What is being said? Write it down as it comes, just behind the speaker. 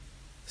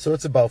So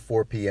it's about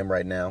 4 p.m.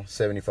 right now,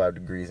 75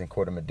 degrees in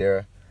Corte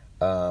Madera.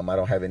 I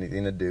don't have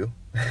anything to do.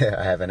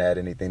 I haven't had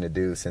anything to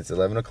do since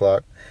 11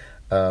 o'clock.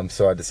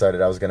 So I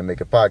decided I was going to make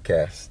a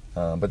podcast.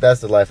 But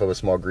that's the life of a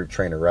small group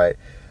trainer, right?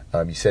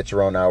 You set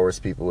your own hours,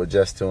 people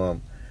adjust to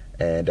them,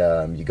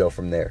 and you go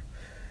from there.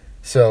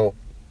 So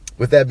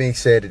with that being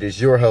said, it is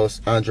your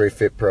host, Andre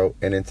FitPro,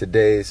 and in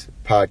today's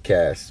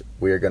podcast,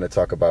 we are going to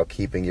talk about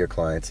keeping your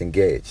clients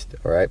engaged,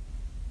 all right?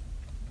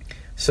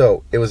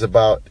 So it was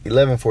about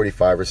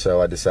 11:45 or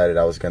so. I decided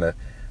I was going to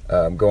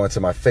go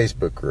into my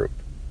Facebook group.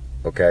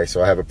 Okay,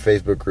 so I have a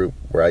Facebook group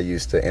where I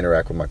used to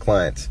interact with my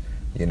clients.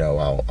 You know,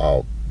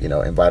 I'll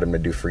invite them to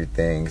do free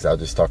things. I'll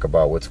just talk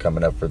about what's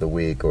coming up for the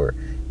week, or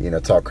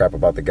talk crap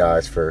about the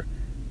guys for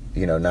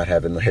not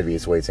having the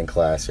heaviest weights in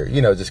class, or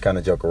just kind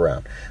of joke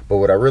around. But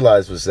what I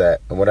realized was that,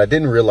 and what I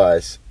didn't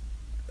realize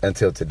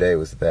until today,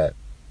 was that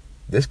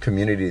this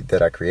community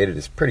that I created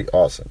is pretty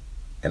awesome.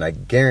 And I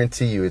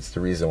guarantee you it's the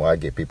reason why I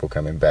get people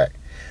coming back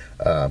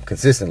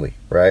consistently,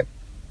 right?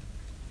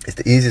 It's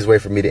the easiest way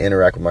for me to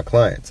interact with my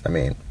clients. I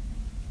mean,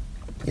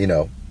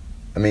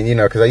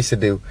 because I used to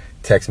do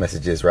text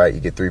messages, right?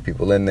 You get 3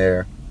 people in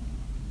there,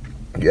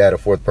 you add a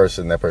 4th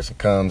person, that person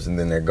comes, and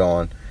then they're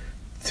gone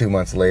 2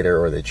 months later,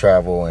 or they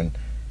travel, and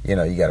you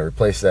got to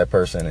replace that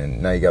person,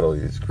 and now you got all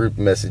these group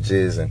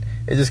messages, and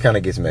it just kind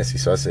of gets messy.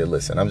 So I said,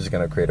 listen, I'm just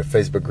going to create a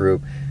Facebook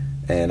group,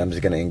 and I'm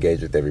just going to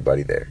engage with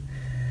everybody there.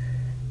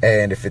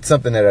 And if it's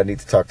something that I need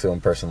to talk to them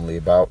personally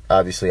about,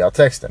 obviously I'll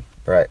text them,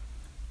 right?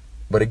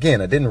 But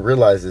again, I didn't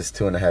realize this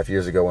 2.5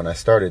 years ago when I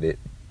started it,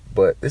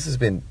 but this has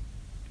been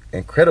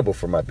incredible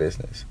for my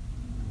business,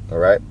 all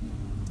right?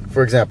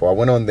 For example, I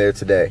went on there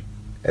today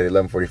at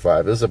 11:45.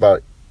 It was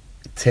about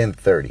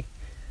 10:30,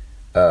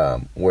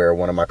 where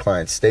one of my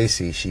clients,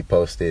 Stacy, she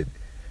posted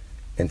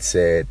and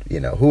said,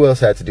 who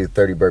else had to do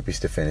 30 burpees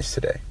to finish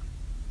today?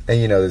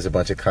 And there's a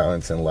bunch of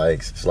comments and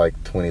likes. It's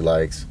like 20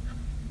 likes.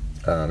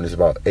 There's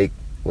about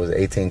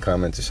 18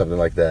 comments or something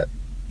like that.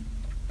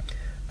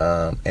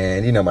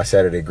 And my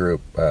Saturday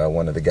group,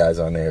 one of the guys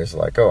on there is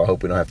like, oh, I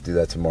hope we don't have to do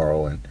that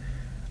tomorrow. And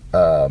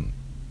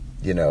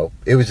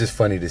it was just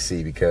funny to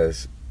see,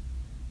 because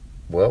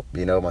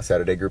my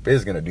Saturday group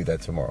is going to do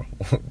that tomorrow.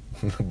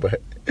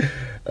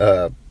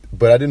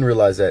 but I didn't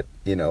realize that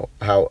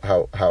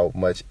how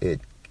much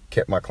it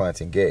kept my clients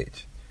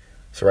engaged.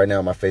 So right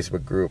now my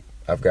Facebook group,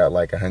 I've got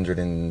like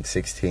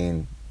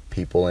 116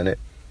 people in it,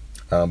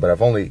 but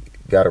I've only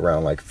got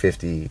around like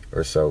 50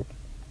 or so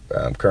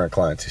current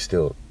clients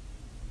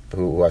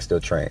who I still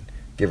train,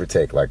 give or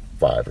take like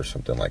 5 or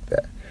something like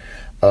that.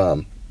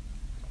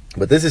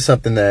 But this is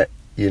something that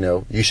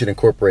you should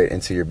incorporate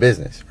into your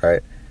business,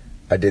 right?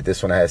 I did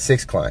this when I had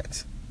 6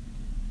 clients,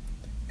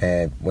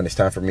 and when it's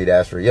time for me to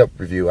ask for a Yelp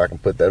review, I can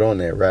put that on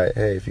there, right?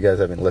 Hey, if you guys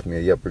haven't left me a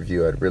Yelp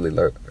review, I'd really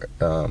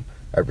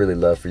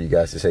love for you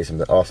guys to say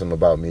something awesome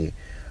about me.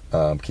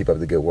 Keep up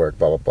the good work,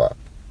 blah blah blah. All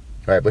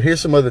right, but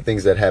here's some other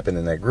things that happen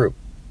in that group.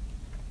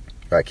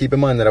 All right, keep in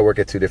mind that I work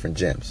at 2 different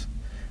gyms.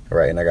 All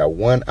right, and I got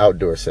 1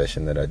 outdoor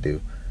session that I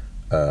do,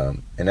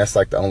 and that's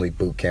like the only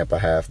boot camp I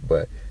have.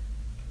 But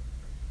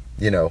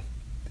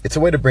it's a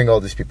way to bring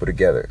all these people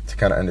together to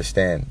kind of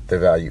understand the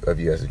value of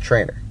you as a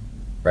trainer,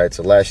 right?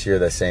 So last year,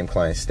 that same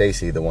client,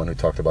 Stacy, the one who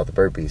talked about the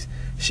burpees,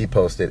 she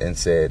posted and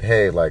said,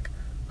 hey, like,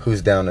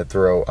 who's down to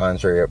throw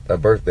Andre a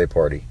birthday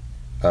party?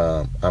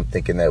 I'm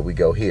thinking that we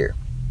go here,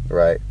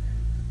 right?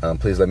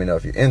 Please let me know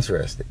if you're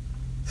interested.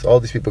 So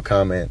all these people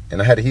comment,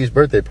 and I had a huge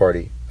birthday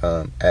party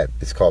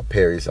it's called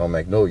Perry's on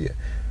Magnolia,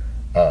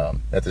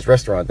 at this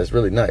restaurant that's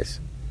really nice.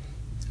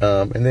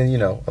 And then,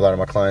 a lot of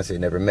my clients, they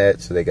never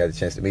met, so they got a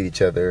chance to meet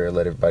each other and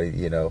let everybody,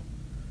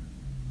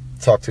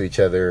 talk to each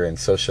other and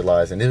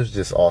socialize. And it was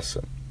just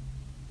awesome,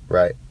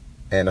 right?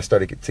 And I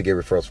started to get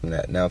referrals from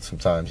that. Now,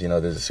 sometimes,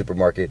 there's a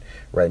supermarket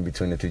right in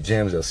between the 2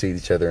 gyms. They'll see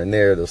each other in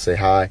there. They'll say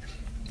hi.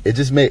 It's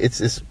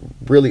this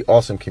really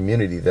awesome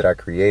community that I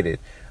created.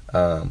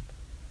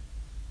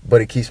 But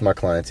it keeps my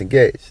clients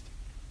engaged.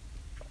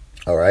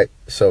 All right.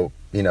 So,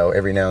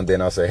 every now and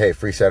then I'll say, hey,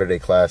 free Saturday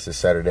class this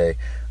Saturday.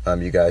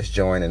 You guys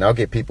join, and I'll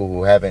get people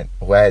who I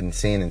hadn't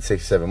seen in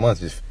 6 or 7 months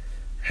just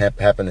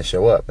happen to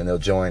show up, and they'll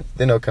join.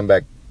 Then they'll come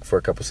back for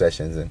a couple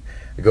sessions and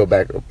go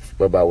back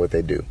about what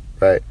they do,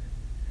 right?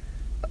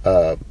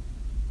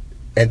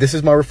 And this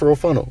is my referral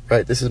funnel,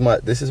 right? This is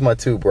my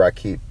tube where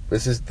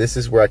this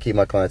is where I keep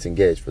my clients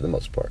engaged for the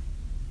most part,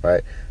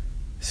 right?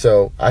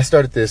 So I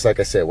started this, like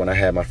I said, when I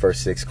had my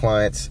first 6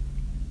 clients.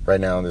 Right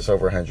now there's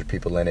over 100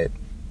 people in it.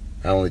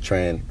 I only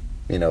train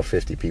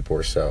 50 people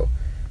or so.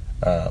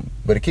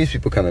 But it keeps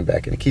people coming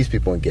back, and it keeps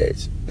people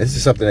engaged. This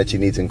is something that you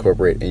need to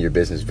incorporate in your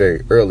business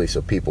very early,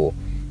 so people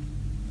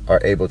are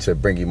able to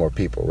bring you more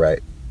people,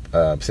 right?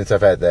 Since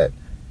I've had that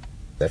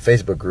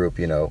Facebook group,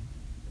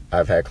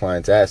 I've had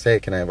clients ask,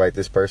 hey, can I invite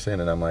this person?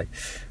 And I'm like,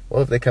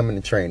 well, if they come in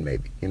and train,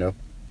 maybe,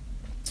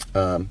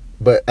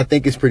 But I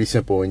think it's pretty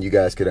simple, and you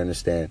guys could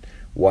understand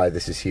why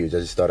this is huge. I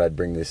just thought I'd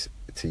bring this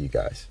to you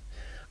guys.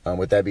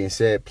 With that being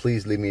said,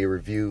 please leave me a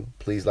review.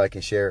 Please like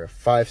and share, a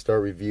 5-star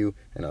review,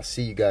 and I'll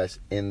see you guys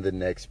in the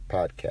next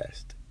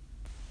podcast.